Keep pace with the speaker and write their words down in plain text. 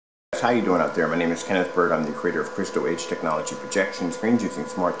how you doing out there? My name is Kenneth Bird. I'm the creator of Crystal Edge Technology Projection Screens using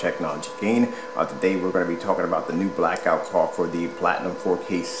Smart Technology Gain. Today we're going to be talking about the new blackout cloth for the Platinum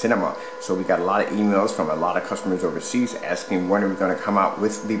 4K Cinema. So we got a lot of emails from a lot of customers overseas asking when are we going to come out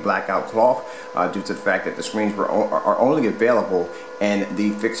with the blackout cloth due to the fact that the screens are only available in the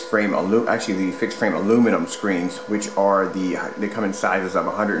fixed frame aluminum screens, which are they come in sizes of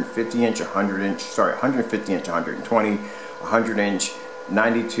 150 inch, 150 inch, 120, 100 inch,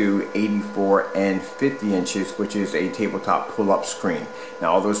 92, 84, and 50 inches, which is a tabletop pull-up screen.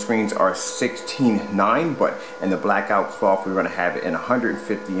 Now all those screens are 16:9, but in the blackout cloth we're going to have it in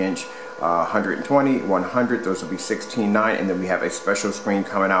 150 inch, 120, 100, those will be 16:9, and then we have a special screen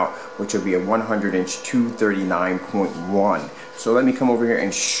coming out which will be a 100 inch 239.1. So let me come over here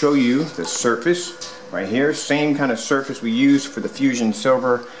and show you the surface right here. Same kind of surface we use for the Fusion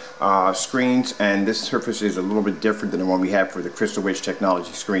Silver screens, and this surface is a little bit different than the one we have for the Crystal Edge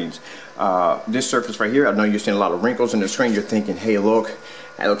Technology screens. This surface right here, I know you're seeing a lot of wrinkles in the screen. You're thinking, hey look,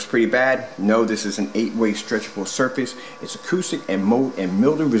 that looks pretty bad. No, this is an 8-way stretchable surface. It's acoustic and mold and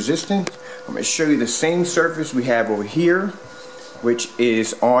mildew resistant. I'm going to show you the same surface we have over here, which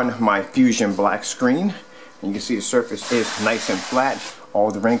is on my Fusion Black screen. And you can see the surface is nice and flat. All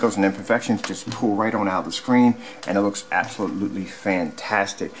the wrinkles and imperfections just pull right on out of the screen, and it looks absolutely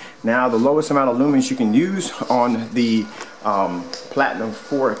fantastic. Now the lowest amount of lumens you can use on the Platinum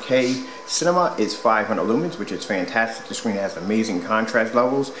 4K Cinema is 500 lumens, which is fantastic. The screen has amazing contrast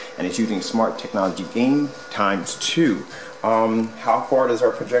levels, and it's using Smart Technology Gain ×2. How far does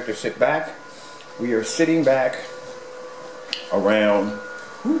our projector sit back? We are sitting back around,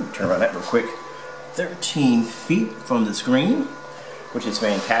 turn around that real quick, 13 feet from the screen, which is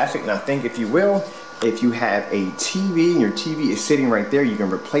fantastic. And I think if you have a TV and your TV is sitting right there, you can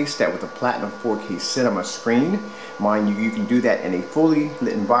replace that with a Platinum 4K Cinema screen. Mind you, you can do that in a fully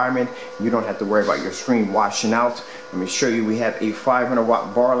lit environment. You don't have to worry about your screen washing out. Let me show you. We have a 500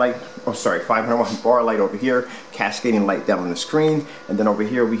 watt bar light, 500 watt bar light over here, cascading light down on the screen. And then over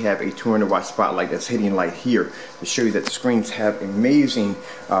here we have a 200 watt spotlight that's hitting light here to show you that the screens have amazing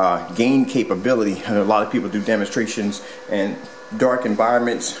gain capability. And a lot of people do demonstrations and dark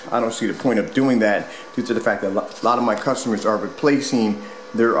environments. I don't see the point of doing that due to the fact that a lot of my customers are replacing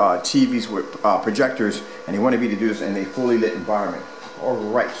their TVs with projectors, and they want me to do this in a fully lit environment.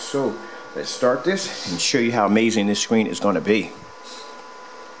 Alright, so let's start this and show you how amazing this screen is going to be.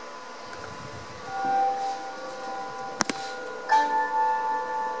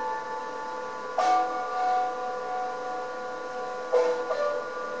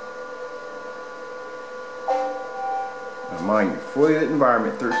 Mind you, fully lit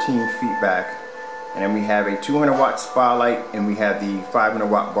environment, 13 feet back, and then we have a 200 watt spotlight, and we have the 500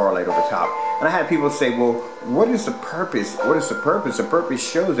 watt bar light over top. And I had people say, well, what is the purpose? What is the purpose? The purpose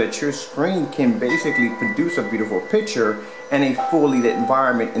shows that your screen can basically produce a beautiful picture in a fully lit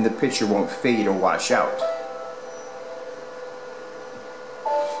environment, and the picture won't fade or wash out.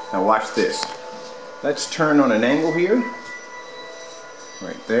 Now watch this. Let's turn on an angle here,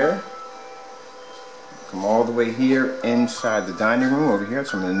 right there. Come all the way here inside the dining room over here.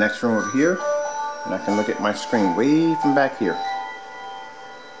 So I'm in the next room over here, and I can look at my screen way from back here.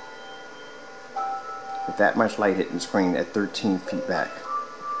 With that much light hitting the screen at 13 feet back.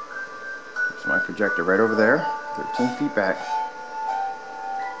 There's my projector right over there, 13 feet back.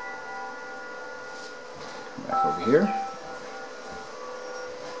 Come back over here.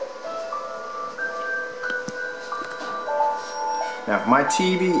 Now if my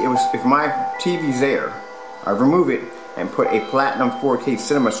TV's there, I remove it and put a Platinum 4K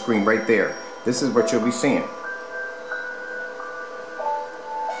Cinema screen right there. This is what you'll be seeing.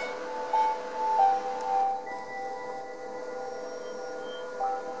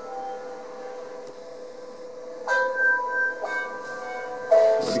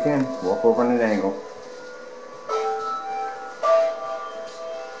 Do it again, walk over on an angle.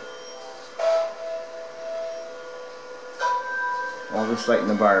 All this light in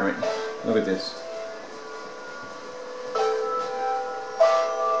the environment. Look at this.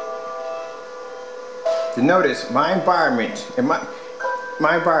 To notice my environment, and my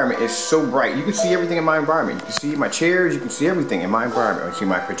environment is so bright. You can see everything in my environment. You can see my chairs, you can see everything in my environment. You can see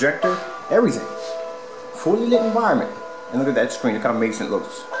my projector, everything. Fully lit environment. And look at that screen, look how amazing it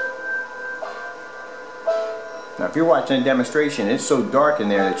looks. Now if you're watching a demonstration, it's so dark in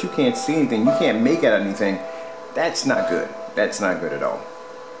there that you can't see anything, you can't make out anything. That's not good. That's not good at all.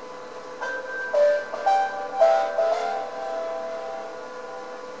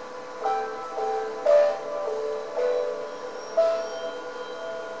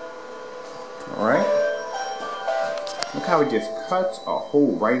 Alright? Look how it just cuts a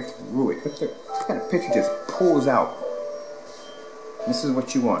hole right through it. Look at that kind of picture just pulls out. This is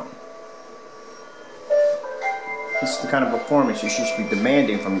what you want. This is the kind of performance you should be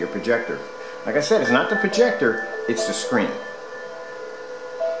demanding from your projector. Like I said, it's not the projector, it's the screen.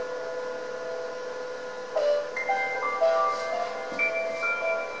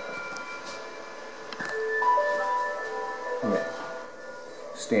 Yeah.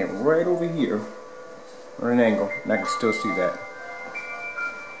 Stand right over here on an angle, and I can still see that.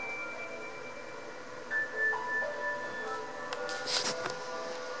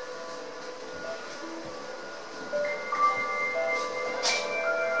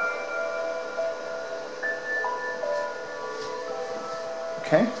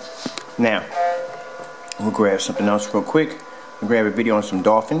 Okay, now we'll grab something else real quick. We'll grab a video on some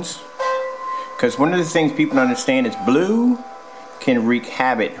dolphins, because one of the things people don't understand is blue can wreak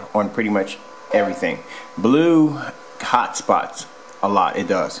havoc on pretty much everything. Blue hot spots a lot, it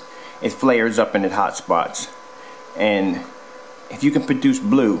does. It flares up in the hot spots, and if you can produce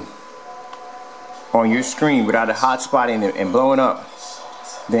blue on your screen without it hot spotting and blowing up,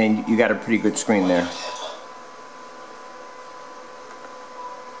 then you got a pretty good screen there.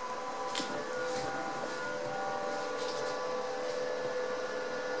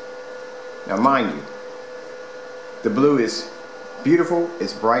 Now mind you, the blue is beautiful,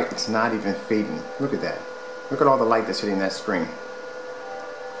 it's bright, it's not even fading. Look at that. Look at all the light that's hitting that screen.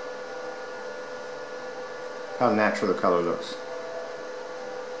 How natural the color looks.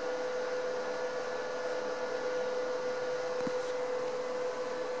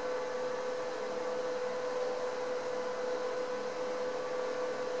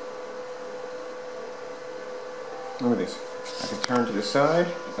 Look at this. I can turn to the side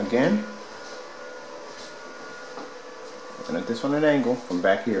again. Looking at this on an angle from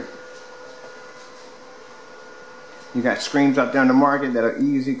back here. You got screens up down the market that'll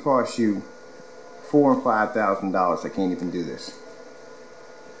easily cost you $4,000 and $5,000. I can't even do this.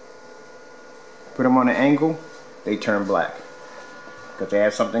 Put them on an angle, they turn black, because they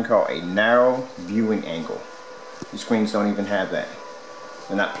have something called a narrow viewing angle. These screens don't even have that.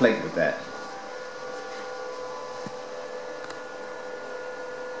 They're not plagued with that.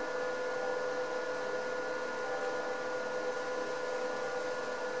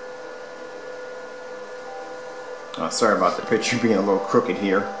 Sorry about the picture being a little crooked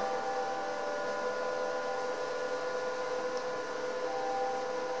here.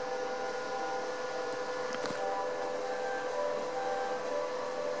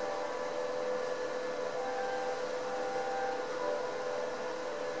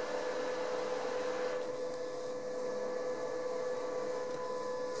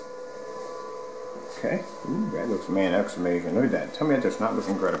 Okay. Ooh, that looks, man, that looks amazing. Look at that. Tell me that does not look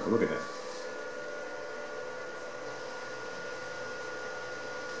incredible. Look at that.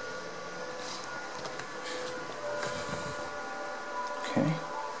 Okay,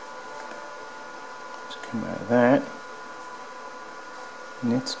 let's come out of that.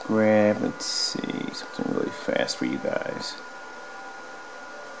 Let's grab, let's see, something really fast for you guys.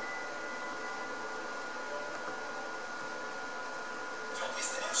 Don't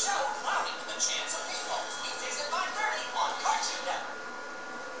miss the new show, Cloudy, The Chance of Meatballs, weekdays at 5:30 on Cartoon Network.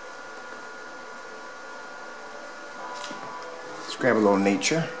 Let's grab a little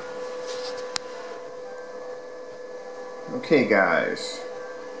nature. Okay guys,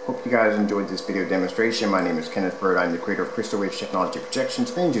 hope you guys enjoyed this video demonstration. My name is Kenneth Bird. I'm the creator of Crystal Wave Technology Projection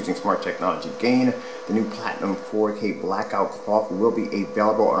Screens using smart technology gain. The new Platinum 4K Blackout cloth will be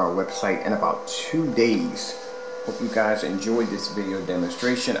available on our website in about 2 days. Hope you guys enjoyed this video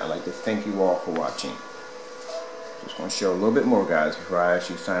demonstration. I'd like to thank you all for watching. Just want to show a little bit more guys before I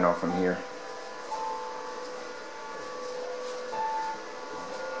actually sign off from here.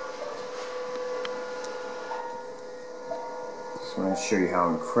 Just want to show you how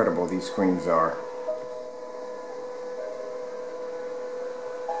incredible these screens are.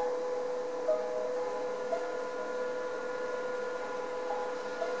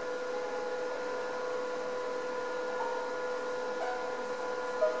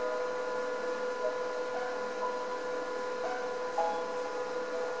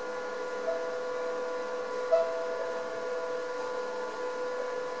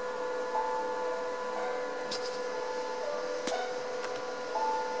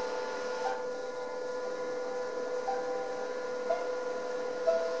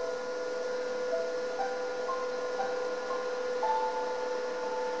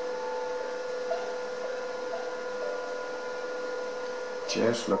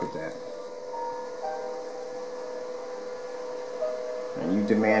 Just look at that. And you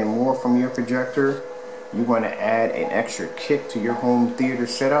demand more from your projector, You want to add an extra kick to your home theater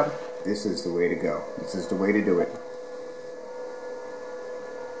setup? This is the way to go. This is the way to do it.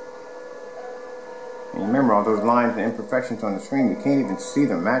 And remember, all those lines and imperfections on the screen, you can't even see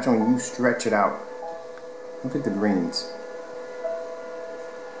them. Imagine when you stretch it out. Look at the greens.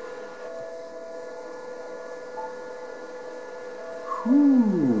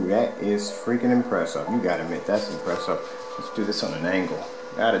 Whew, that is freaking impressive. You gotta admit, that's impressive. Let's do this on an angle.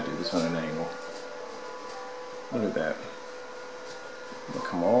 Gotta do this on an angle. Look at that. We'll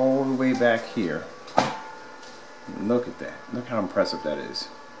come all the way back here. Look at that. Look how impressive that is.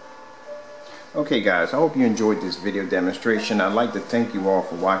 Okay guys, I hope you enjoyed this video demonstration. I'd like to thank you all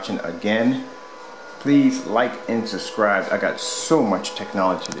for watching again. Please like and subscribe. I got so much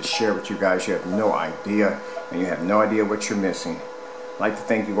technology to share with you guys. You have no idea, and you have no idea what you're missing. I'd like to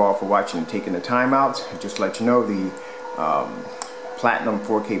thank you all for watching and taking the time out. Just to let you know, the Platinum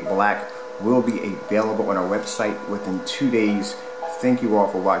 4K Black will be available on our website within 2 days. Thank you all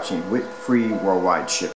for watching with free worldwide shipping.